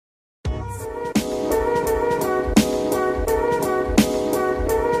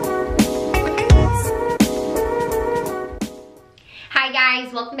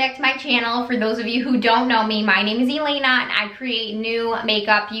welcome back to my channel. For those of you who don't know me, my name is Elena and I create new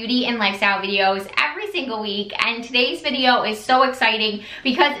makeup, beauty, and lifestyle videos every single week. And today's video is so exciting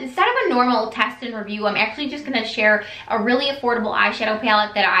because instead of a normal test and review, I'm actually just gonna share a really affordable eyeshadow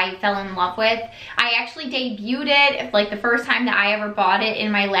palette that I fell in love with. I actually debuted it like the first time that I ever bought it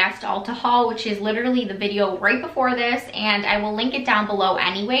in my last Ulta haul, which is literally the video right before this, and I will link it down below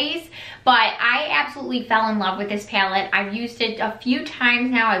anyways. But I absolutely fell in love with this palette. I've used it a few times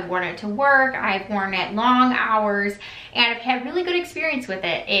now. I've worn it to work, I've worn it long hours, and I've had really good experience with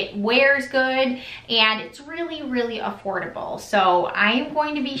it. It wears good and it's really, really affordable. So I am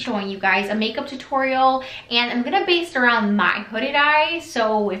going to be showing you guys a makeup tutorial and I'm gonna base it around my hooded eyes.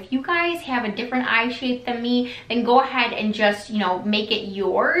 So if you guys have a different eye shape than me, then go ahead and just, you know, make it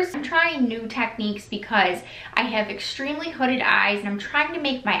yours. I'm trying new techniques because I have extremely hooded eyes and I'm trying to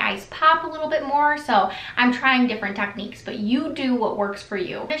make my eyes pop a little bit more. So I'm trying different techniques, but you do what works for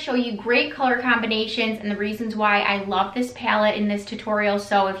you. I'm gonna show you great color combinations and the reasons why I love this palette in this tutorial.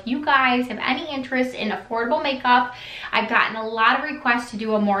 So if you guys have any interest in affordable makeup, I've gotten a lot of requests to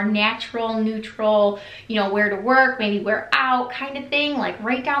do a more natural, neutral, you know, wear to work, maybe wear out kind of thing, like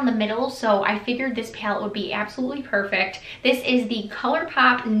right down the middle. So I figured this palette would be absolutely perfect. This is the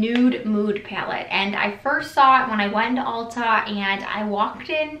ColourPop Nude Mood palette, and I first saw it when I went into Ulta and I walked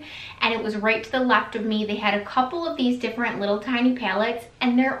in and it was right to the left of me. They had a couple of these different little tiny palettes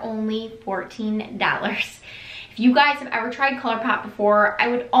and they're only $14. If you guys have ever tried ColourPop before, I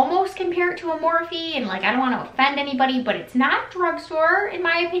would almost compare it to a Morphe, and like, I don't want to offend anybody, but it's not drugstore in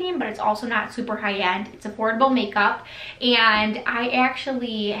my opinion, but it's also not super high-end. It's affordable makeup, and I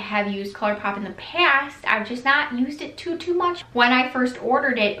actually have used ColourPop in the past. I've just not used it too much. When I first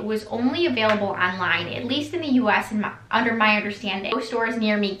ordered it, it was only available online, at least in the US and under my understanding. Most stores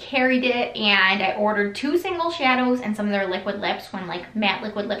near me carried it, and I ordered 2 single shadows and some of their liquid lips when like matte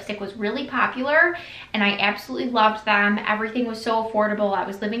liquid lipstick was really popular, and I absolutely loved them. Everything was so affordable. I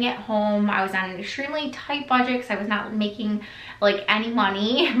was living at home. I was on an extremely tight budget because I was not making like any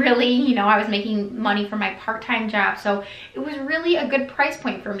money really, you know. I was making money from my part-time job, so it was really a good price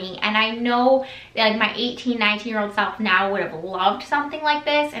point for me. And I know that like my 18-19-year-old self now would have loved something like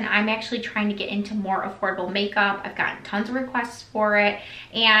this, and I'm actually trying to get into more affordable makeup. I've gotten tons of requests for it,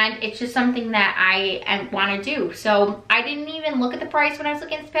 and it's just something that I want to do. So I didn't even look at the price when I was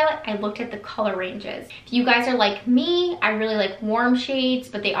looking at this palette. I looked at the color ranges. If you guys are like me, I really like warm shades,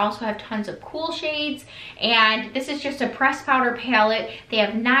 but they also have tons of cool shades. And this is just a pressed powder palette. They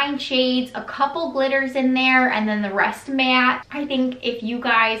have 9 shades, a couple glitters in there, and then the rest matte. I think if you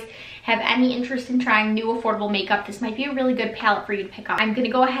guys have any interest in trying new affordable makeup, this might be a really good palette for you to pick up. I'm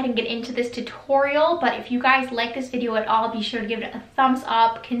gonna go ahead and get into this tutorial, but if you guys like this video at all, be sure to give it a thumbs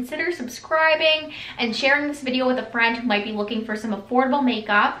up, consider subscribing and sharing this video with a friend who might be looking for some affordable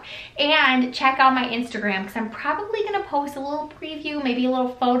makeup, and check out my Instagram because I'm probably gonna post a little preview, maybe a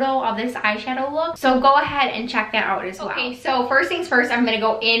little photo of this eyeshadow look. So go ahead and check that out as well. Okay, so first things first, I'm gonna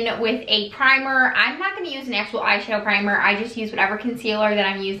go in with a primer. I'm not gonna use an actual eyeshadow primer. I just use whatever concealer that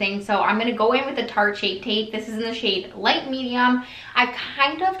I'm using. So I'm gonna go in with the Tarte Shape Tape. This is in the shade Light Medium. I've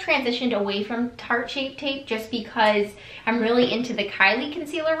kind of transitioned away from Tarte Shape Tape just because I'm really into the Kylie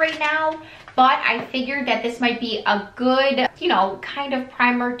concealer right now. But I figured that this might be a good, you know, kind of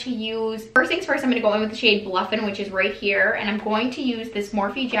primer to use. First things first, I'm gonna go in with the shade Bluffin', which is right here. And I'm going to use this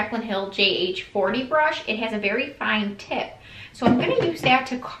Morphe Jaclyn Hill JH40 brush. It has a very fine tip. So I'm gonna use that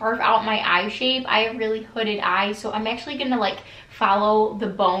to carve out my eye shape. I have really hooded eyes, so I'm actually gonna like follow the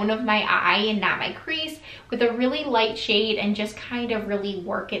bone of my eye and not my crease with a really light shade and just kind of really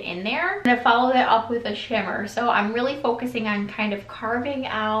work it in there. I'm gonna follow that up with a shimmer. So I'm really focusing on kind of carving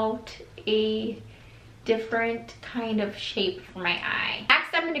out a different kind of shape for my eye. Next,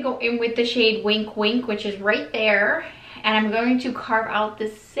 I'm gonna go in with the shade Wink Wink, which is right there, and I'm going to carve out the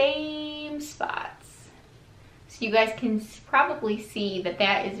same spots. So you guys can probably see that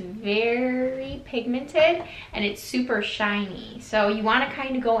that is very pigmented and it's super shiny. So you want to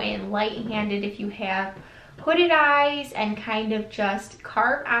kind of go in light-handed if you have hooded eyes and kind of just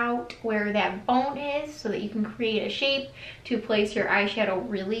carve out where that bone is so that you can create a shape to place your eyeshadow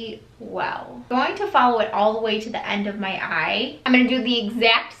really well. I'm going to follow it all the way to the end of my eye. I'm going to do the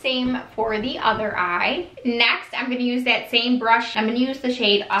exact same for the other eye. Next, I'm going to use that same brush. I'm going to use the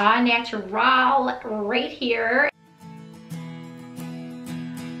shade Au Natural right here.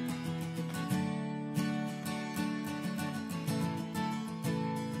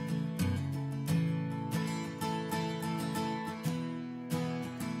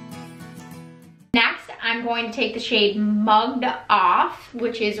 Next, I'm going to take the shade Mugged Off,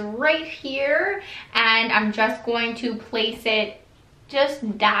 which is right here, and I'm just going to place it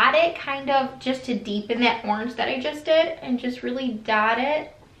just dot it kind of just to deepen that orange that I just did, and just really dot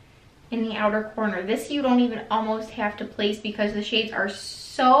it in the outer corner. This you don't even almost have to place because the shades are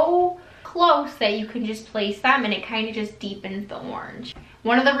so close that you can just place them and it kind of just deepens the orange.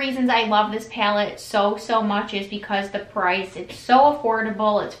 One of the reasons I love this palette so much is because the price. It's so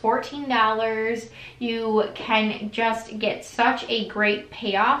affordable. It's $14. You can just get such a great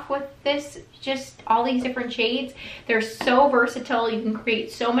payoff with this, just all these different shades. They're so versatile. You can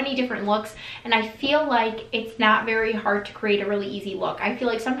create so many different looks, and I feel like it's not very hard to create a really easy look. I feel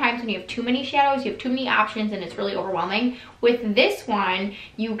like sometimes when you have too many shadows, you have too many options and it's really overwhelming. With this one,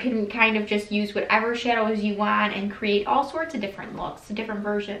 you can kind of just use whatever shadows you want and create all sorts of different looks, different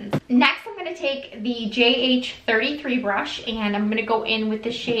versions. Next, I'm going to take the JH33 brush and I'm going to go in with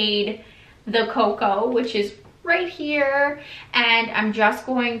the shade The Cocoa, which is right here, and I'm just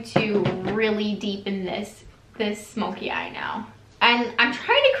going to really deepen this smoky eye now. And I'm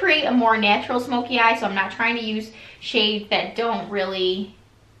trying to create a more natural smoky eye, so I'm not trying to use shades that don't really,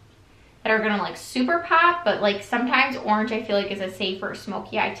 that are gonna like super pop, but like sometimes orange I feel like is a safer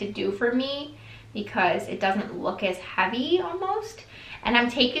smoky eye to do for me because it doesn't look as heavy almost. And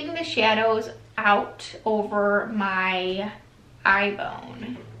I'm taking the shadows out over my eye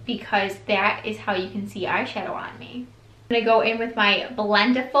bone because that is how you can see eyeshadow on me. I'm gonna go in with my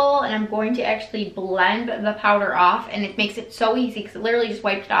Blendiful and I'm going to actually blend the powder off, and it makes it so easy because it literally just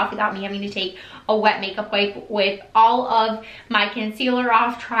wiped it off without me having to take a wet makeup wipe, with all of my concealer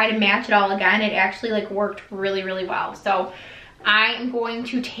off, try to match it all again. It actually like worked really well. So I am going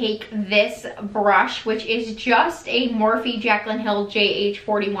to take this brush, which is just a Morphe Jaclyn Hill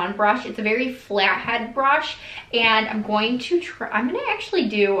JH41 brush. It's a very flat head brush, and I'm going to try, I'm going to actually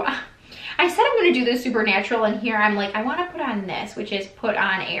do, I said I'm going to do this super natural, and here I'm like, I want to put on this, which is Put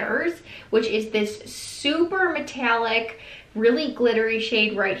On Airs, which is this super metallic, really glittery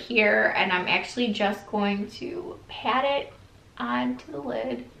shade right here, and I'm actually just going to pat it onto the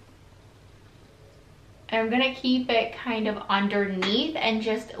lid. I'm gonna keep it kind of underneath and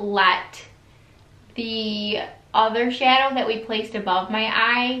just let the other shadow that we placed above my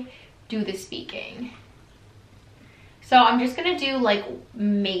eye do the speaking. So I'm just gonna do like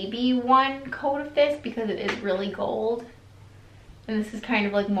maybe one coat of this because it is really gold. And this is kind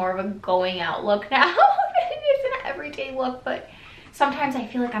of like more of a going out look now. It's an everyday look, but sometimes I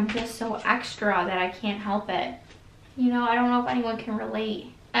feel like I'm just so extra that I can't help it. You know, I don't know if anyone can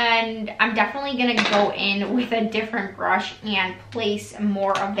relate. And I'm definitely gonna go in with a different brush and place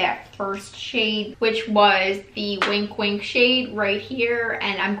more of that first shade, which was the Wink Wink shade right here.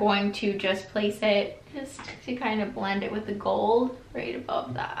 And I'm going to just place it just to kind of blend it with the gold right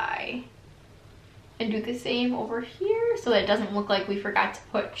above the eye. And do the same over here so that it doesn't look like we forgot to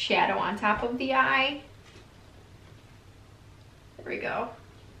put shadow on top of the eye. There we go.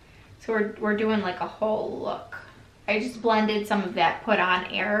 So we're doing like a whole look. I just blended some of that Put On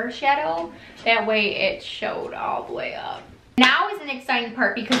Air shadow. That way it showed all the way up. Now is an exciting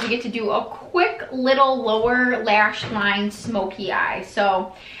part because we get to do a quick little lower lash line smoky eye.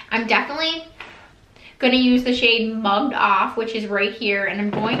 So I'm definitely going to use the shade Mugged Off, which is right here, and I'm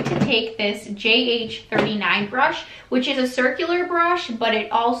going to take this JH39 brush, which is a circular brush, but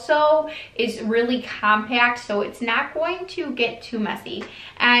it also is really compact, so it's not going to get too messy.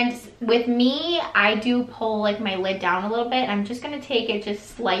 And with me, I do pull like my lid down a little bit. I'm just going to take it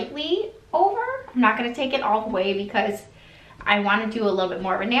just slightly over. I'm not going to take it all the way because I want to do a little bit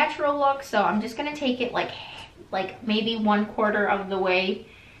more of a natural look, so I'm just going to take it like maybe 1/4 of the way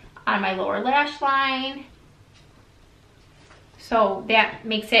on my lower lash line. So that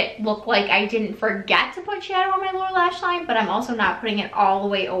makes it look like I didn't forget to put shadow on my lower lash line, but I'm also not putting it all the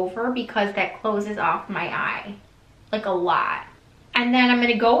way over because that closes off my eye like a lot. And then I'm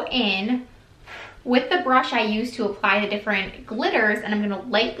going to go in with the brush I used to apply the different glitters, and I'm going to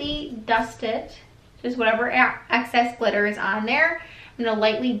lightly dust it, just whatever excess glitter is on there. I'm going to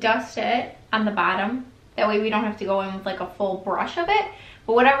lightly dust it on the bottom. That way we don't have to go in with like a full brush of it.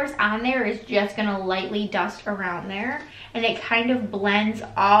 But whatever's on there is just gonna lightly dust around there, and it kind of blends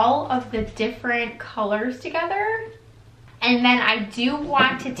all of the different colors together. And then I do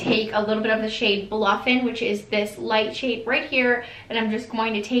want to take a little bit of the shade Bluffin', which is this light shade right here, and I'm just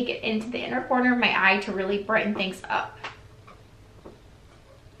going to take it into the inner corner of my eye to really brighten things up.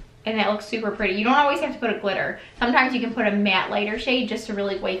 And that looks super pretty. You don't always have to put a glitter. Sometimes you can put a matte lighter shade just to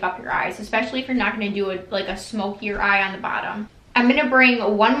really wake up your eyes, especially if you're not gonna do like a smokier eye on the bottom. I'm going to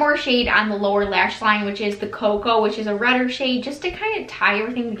bring one more shade on the lower lash line, which is the Cocoa, which is a redder shade, just to kind of tie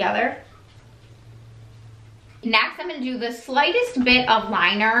everything together. Next, I'm going to do the slightest bit of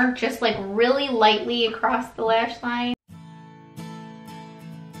liner, just like really lightly across the lash line.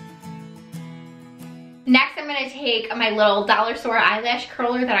 Next, I'm gonna take my little dollar store eyelash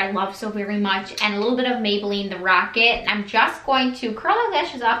curler that I love so very much and a little bit of Maybelline The Rocket. I'm just going to curl my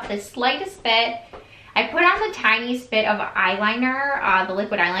lashes up the slightest bit. I put on the tiniest bit of eyeliner, the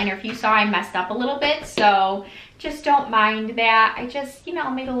liquid eyeliner. If you saw, I messed up a little bit, so just don't mind that. I just, you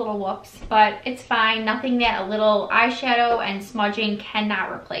know, made a little whoops, but it's fine. Nothing that a little eyeshadow and smudging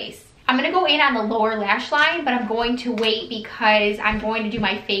cannot replace. I'm gonna go in on the lower lash line, but I'm going to wait because I'm going to do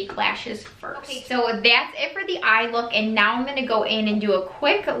my fake lashes first. Okay, so that's it for the eye look, and now I'm gonna go in and do a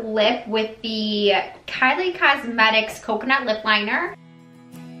quick lip with the Kylie Cosmetics Coconut Lip Liner.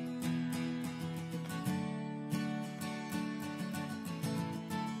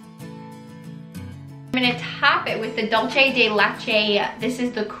 I'm gonna top it with the Dulce de Leche. This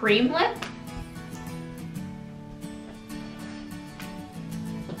is the cream lip.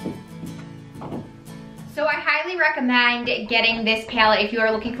 So I highly recommend getting this palette if you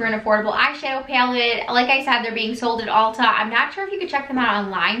are looking for an affordable eyeshadow palette. Like I said, they're being sold at Ulta. I'm not sure if you could check them out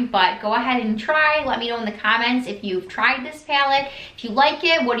online, but go ahead and try. Let me know in the comments if you've tried this palette. If you like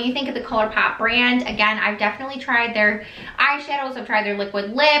it, what do you think of the ColourPop brand? Again, I've definitely tried their eyeshadows. I've tried their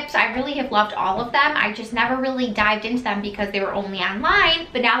liquid lips. I really have loved all of them. I just never really dived into them because they were only online.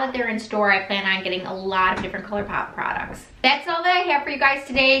 But now that they're in store, I plan on getting a lot of different ColourPop products. That's all that I have for you guys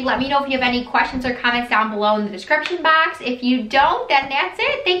today. Let me know if you have any questions or comments down below in the description box. If you don't, then that's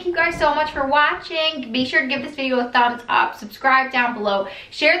it. Thank you guys so much for watching. Be sure to give this video a thumbs up, subscribe down below,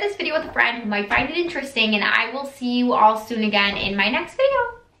 share this video with a friend who might find it interesting, and I will see you all soon again in my next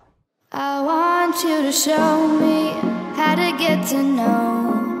video. I want you to show me how to get to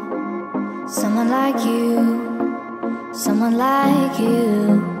know someone like you, someone like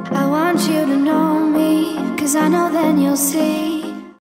you. I want you to know me, 'cause I know then you'll see